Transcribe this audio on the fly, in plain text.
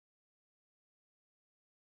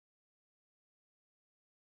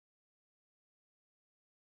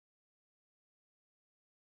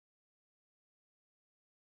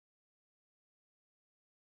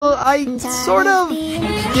Well, I sort of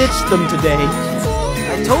ditched them today.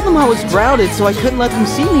 I told them I was grounded, so I couldn't let them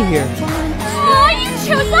see me here. Oh, you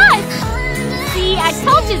chose us! See, I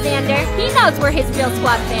told you, Zander. He knows we're his real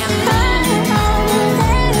squad family.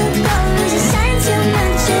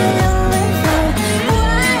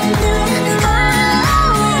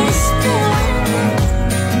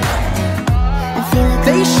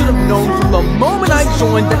 They should have known from the moment I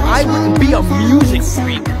joined that I wouldn't be a music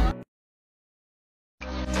freak.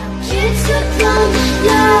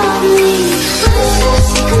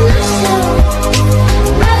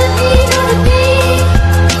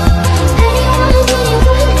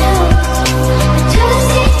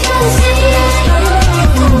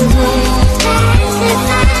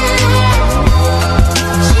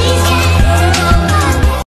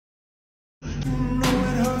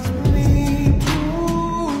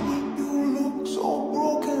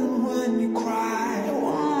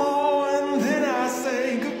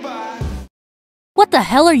 What the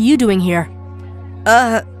hell are you doing here?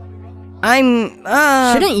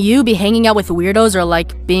 Shouldn't you be hanging out with weirdos or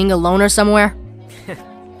like being a loner somewhere?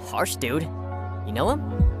 Harsh, dude. You know him?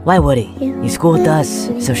 Why would he? He's cool with us,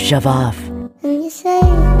 so shove off.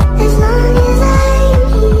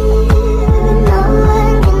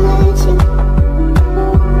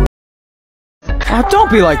 Oh,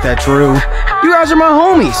 don't be like that, Drew. You guys are my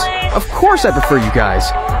homies. Of course I prefer you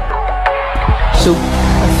guys. So,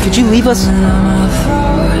 could you leave us?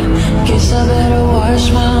 Guess I better wash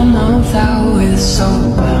my mouth out with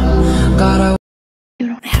soap. You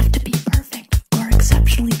don't have to be perfect or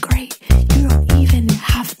exceptionally great. You don't even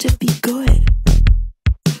have to be good.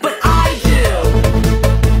 But I do!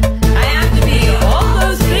 I have to be all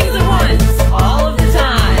those things at once, all of the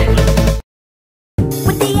time.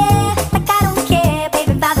 With the air, like I don't care,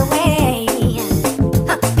 baby, by the way.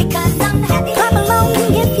 Because I'm happy. Clap along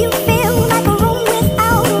if you feel like a room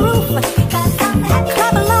without a roof. Because I'm happy.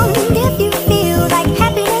 Clap along if you feel like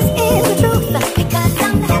happiness is the truth. Because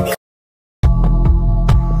I'm happy.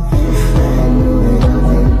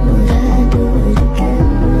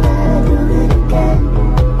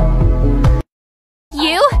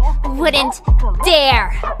 You wouldn't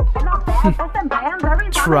dare.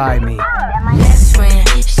 Try me. Best friend,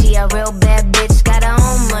 she a real bad bitch, got her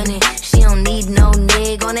own money. She don't need no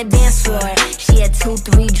nigga on the dance floor. She had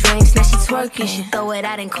 2-3 drinks, now she twerking. She throw it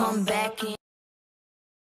out and come back in.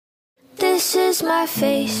 This is my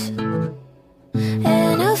face,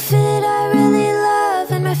 an outfit I really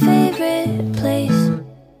love in my favorite place,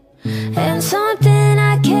 and something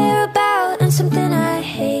I care about and something I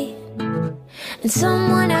hate, and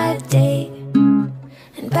someone I date.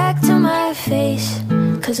 And back to my face,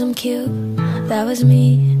 'cause I'm cute, that was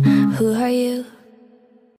me, who are you?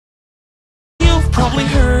 You've probably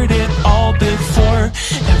heard it all before.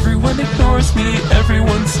 Everyone ignores me,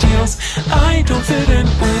 everyone steals. I don't fit in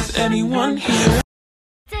with anyone here.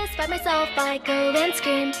 Despite myself, I go and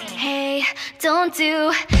scream, hey, don't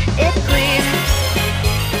do it, please.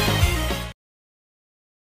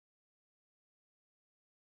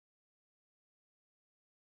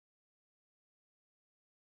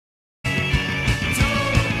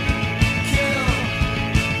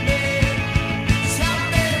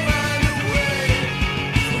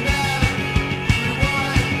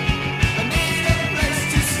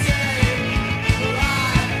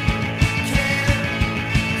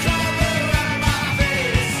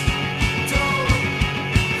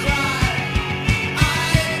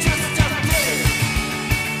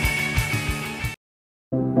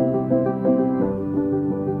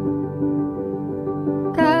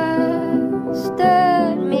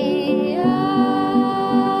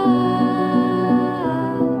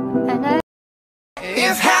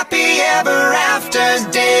 If happy ever afters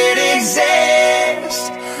did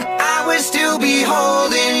exist, I would still be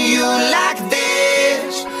holding you like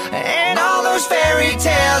this. And all those fairy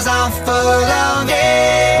tales are full of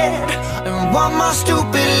it. And one more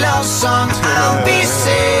stupid love song, I'll be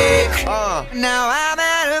sick. Now I'm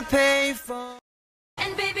at a payphone.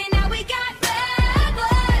 And baby, now we got bad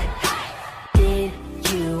blood. Did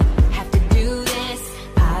you have to do this?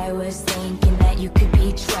 I was thinking that you could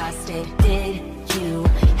be trusted. Did you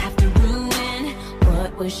have to ruin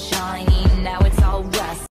what was shiny? Now it's all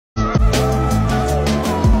rust.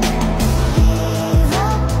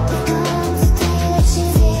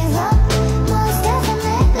 Most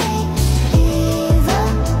definitely.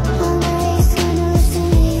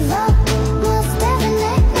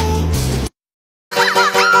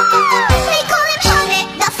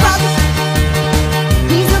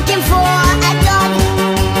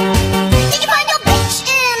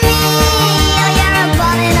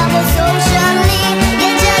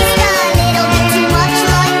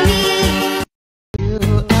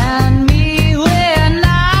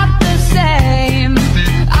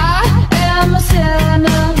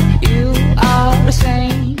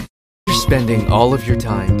 spending all of your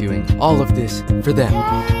time doing all of this for them.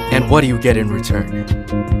 And what do you get in return?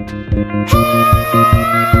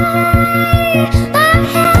 My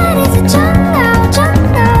head is a jungle,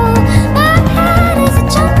 jungle. My head is a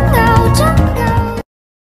jungle, jungle.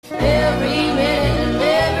 Every minute and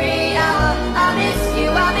every hour, I miss you,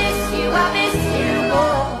 I miss you, I miss you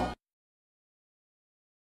more.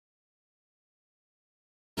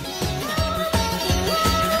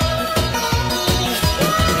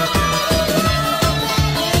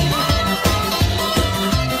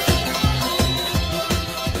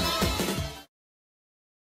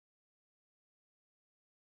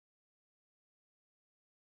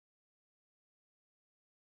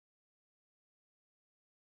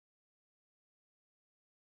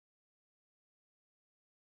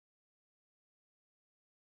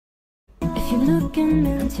 If you're looking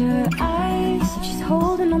into her eyes, she's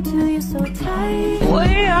holding on to you so tight.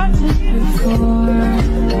 We are just Before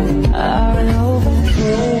our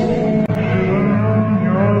overflow.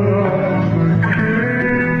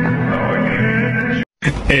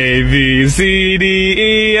 A, B, C, D,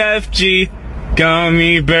 E, F, G.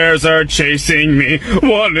 Gummy bears are chasing me.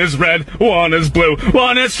 One is red, one is blue,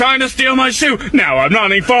 one is trying to steal my shoe. Now I'm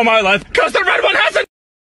running for my life, cause the red one hasn't.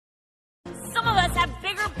 Some of us have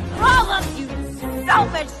bigger problems, you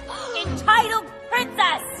selfish, entitled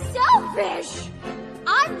princess! Selfish?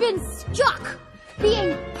 I've been stuck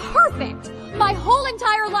being perfect my whole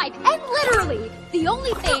entire life, and literally, the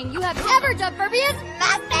only thing you have ever done for me is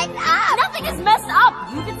mess things up! Nothing is messed up!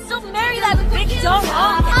 You can still marry that big dumb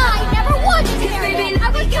hunk! I never wanted to marry him! I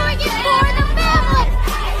was doing it for the family!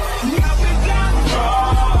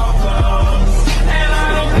 And I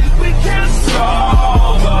don't think we can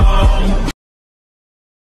solve them.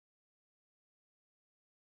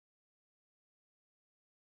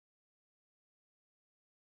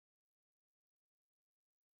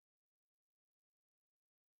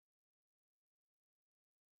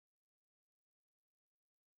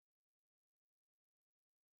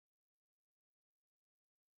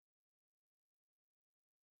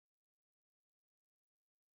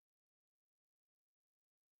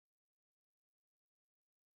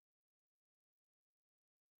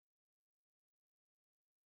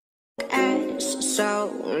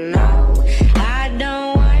 So now